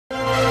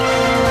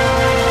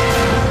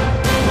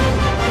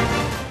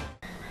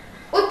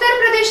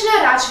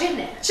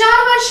રાજવીરને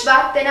 4 વર્ષ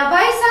બાદ તેના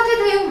ભાઈ સાથે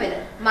થયું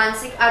મિલન.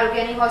 માનસિક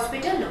આરોગ્યની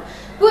હોસ્પિટલનો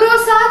પૂરો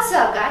સાથ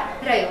સહકાર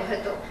રહ્યો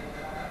હતો.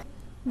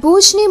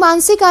 ભુજની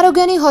માનસિક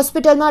આરોગ્યની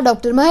હોસ્પિટલમાં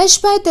ડોક્ટર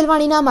મહેશભાઈ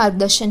તિલવાણીના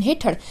માર્ગદર્શન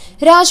હેઠળ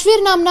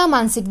રાજવીર નામના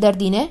માનસિક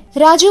દર્દીને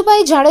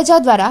રાજુભાઈ જાડેજા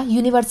દ્વારા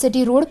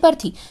યુનિવર્સિટી રોડ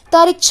પરથી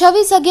તારીખ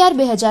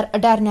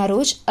 26/11/2018ના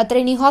રોજ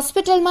અત્રેની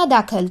હોસ્પિટલમાં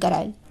દાખલ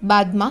કરાયેલ.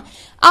 બાદમાં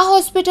આ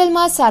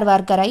હોસ્પિટલમાં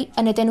સારવાર કરાઈ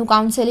અને તેનું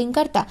કાઉન્સેલિંગ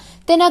કરતા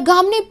તેના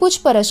ગામની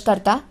પૂછપરછ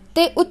કરતા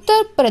તે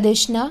ઉત્તર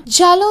પ્રદેશના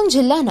જાલૌન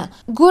જિલ્લાના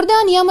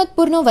ગુર્દા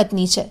નિયામતપુરનો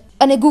વતની છે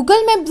અને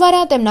ગૂગલ મેપ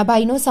દ્વારા તેમના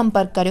ભાઈનો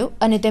સંપર્ક કર્યો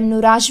અને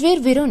તેમનું રાજવીર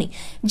વીરોની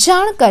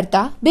જાણ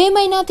કરતા 2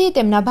 મહિનાથી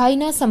તેમના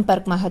ભાઈના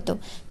સંપર્કમાં હતો.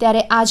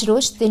 ત્યારે આજ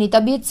રોજ તેની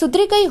તબિયત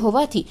સુધરી ગઈ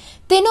હોવાથી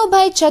તેનો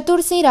ભાઈ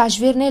ચતુરસિંહ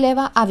રાજવીરને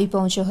લેવા આવી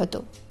પહોંચ્યો હતો.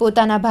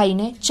 પોતાના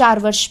ભાઈને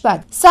 4 વર્ષ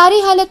બાદ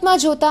સારી હાલતમાં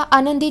જોતા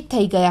આનંદિત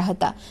થઈ ગયા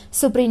હતા.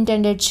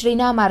 સુપ્રિન્ટેન્ડન્ટ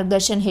શ્રીના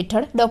માર્ગદર્શન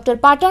હેઠળ ડોક્ટર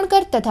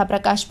પાટણકર તથા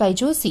પ્રકાશભાઈ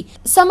જોશી,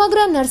 સમગ્ર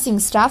નર્સિંગ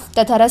સ્ટાફ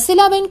તથા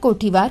રસીલાબેન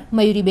કોઠીવાર,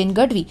 મયુરીબેન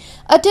ગઢવી,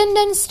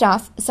 અટેન્ડન્ટ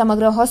સ્ટાફ,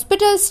 સમગ્ર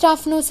હોસ્પિટલ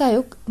સ્ટાફનો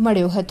સહયોગ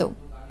મળ્યો હતો.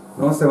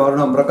 નમસ્તે, મારું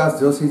નામ પ્રકાશ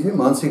જોશી છે.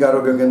 માનસિક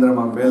આરોગ્ય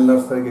કેન્દ્રમાં મેલ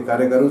નર્સ તરીકે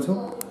કાર્ય કરું છું.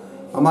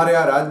 અમારે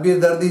આ રાજવીર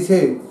દર્દી છે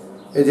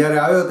એ જ્યારે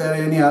આવ્યો ત્યારે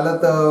એની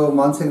હાલત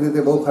માનસિક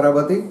રીતે બહુ ખરાબ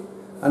હતી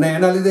અને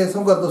એના લીધે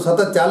શું કરતો, સતત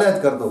ચાલ્યા જ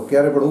કરતો,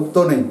 ક્યારે પણ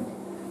ઊભતો નહીં.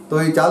 તો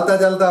એ ચાલતા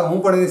ચાલતા હું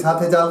પણ એની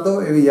સાથે ચાલતો,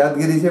 એવી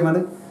યાદગીરી છે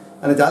મને.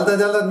 અને ચાલતા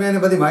ચાલતા મેં એને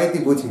બધી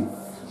માહિતી પૂછી.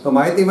 તો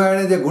માહિતીમાં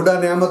એણે જે ગુડા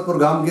નિયામતપુર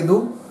ગામ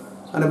કીધું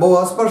અને બહુ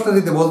અસ્પષ્ટ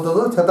રીતે બોલતો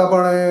હતો, છતાં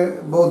પણ એ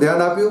બહુ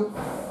ધ્યાન આપ્યું.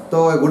 તો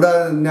એ ગુડા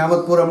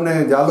નિયામતપુર અમને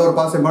જાલોર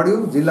પાસે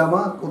મળ્યું,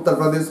 જિલ્લામાં, ઉત્તર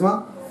પ્રદેશમાં.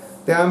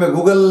 ત્યાં અમે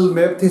ગૂગલ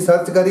મેપથી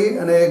સર્ચ કરી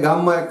અને એ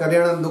ગામમાં એક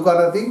કરિયાણાની દુકાન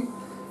હતી,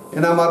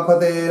 એના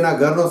મારફતે એના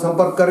ઘરનો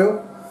સંપર્ક કર્યો.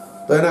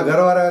 તો એના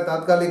ઘરવાળાએ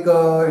તાત્કાલિક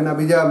એના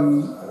બીજા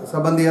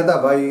સંબંધી હતા,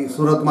 ભાઈ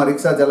સુરતમાં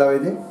રિક્ષા ચલાવે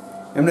છે,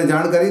 એમને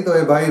જાણ કરી. તો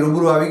એ ભાઈ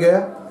રૂબરૂ આવી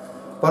ગયા,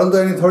 પરંતુ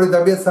એની થોડી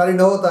તબિયત સારી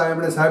ન હોતા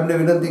એમણે સાહેબને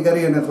વિનંતી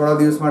કરી અને થોડા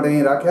દિવસ માટે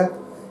અહીં રાખ્યા.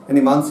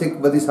 એની માનસિક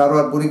બધી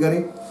સારવાર પૂરી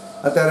કરી.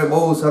 અત્યારે બહુ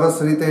સરસ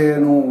રીતે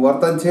એનું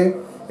વર્તન છે.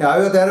 એ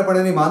આવ્યો ત્યારે પણ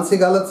એની માનસિક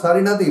હાલત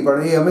સારી નથી,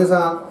 પણ એ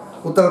હંમેશા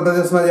ઉત્તર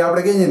પ્રદેશમાં જે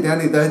આપણે કહીએ છીએ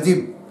ત્યાંની તહેજીબ,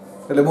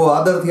 એટલે બહુ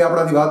આદરથી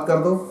આપણાથી વાત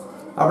કરતો.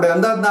 આપણે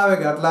અંદાજ ના આવે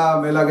કે આટલા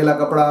મેલા ગેલા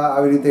કપડાં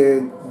આવી રીતે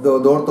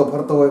દોડતો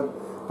ફરતો હોય,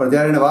 પણ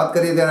જ્યારે એને વાત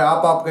કરીએ ત્યારે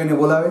આપ કહીને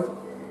બોલાવે.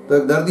 તો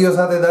એક દર્દીઓ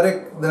સાથે દરેક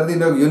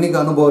દર્દીનો એક યુનિક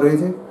અનુભવ રહે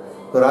છે.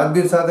 તો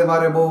રાજવીર સાથે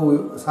મારે બહુ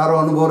સારો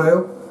અનુભવ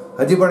રહ્યો.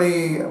 હજી પણ એ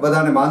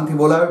બધાને માનથી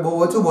બોલાવે, બહુ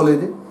ઓછું બોલે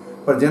છે,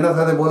 પણ જેના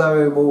સાથે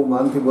બોલાવે બહુ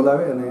માનથી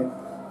બોલાવે. અને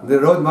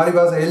રોજ મારી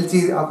પાસે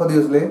એલચી આખો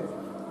દિવસ લે,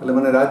 એટલે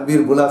મને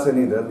રાજવીર ભૂલાશે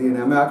નહીં દર્દી. અને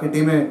અમે આખી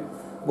ટીમે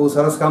બહુ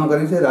સરસ કામ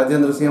કર્યું છે.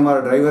 રાજેન્દ્રસિંહ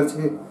અમારા ડ્રાઈવર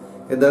છે,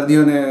 એ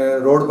દર્દીઓને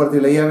રોડ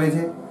પરથી લઈ આવે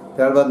છે.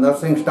 ત્યારબાદ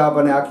નર્સિંગ સ્ટાફ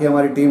અને આખી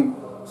અમારી ટીમ,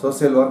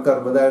 સોશિયલ વર્કર,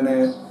 બધા એને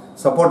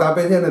સપોર્ટ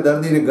આપે છે અને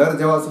દર્દીને ઘર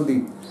જવા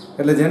સુધી,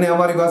 એટલે જેને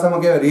અમારી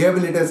ભાષામાં કહેવાય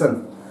રિહેબિલિટેશન,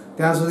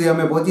 ત્યાં સુધી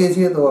અમે પહોંચીએ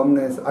છીએ. તો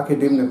અમને આખી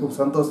ટીમને ખૂબ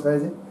સંતોષ થાય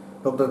છે.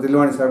 ડૉક્ટર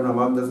તિલવાણી સાહેબના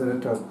માર્ગદર્શન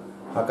હેઠળ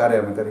આ કાર્ય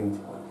અમે કરીએ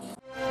છીએ.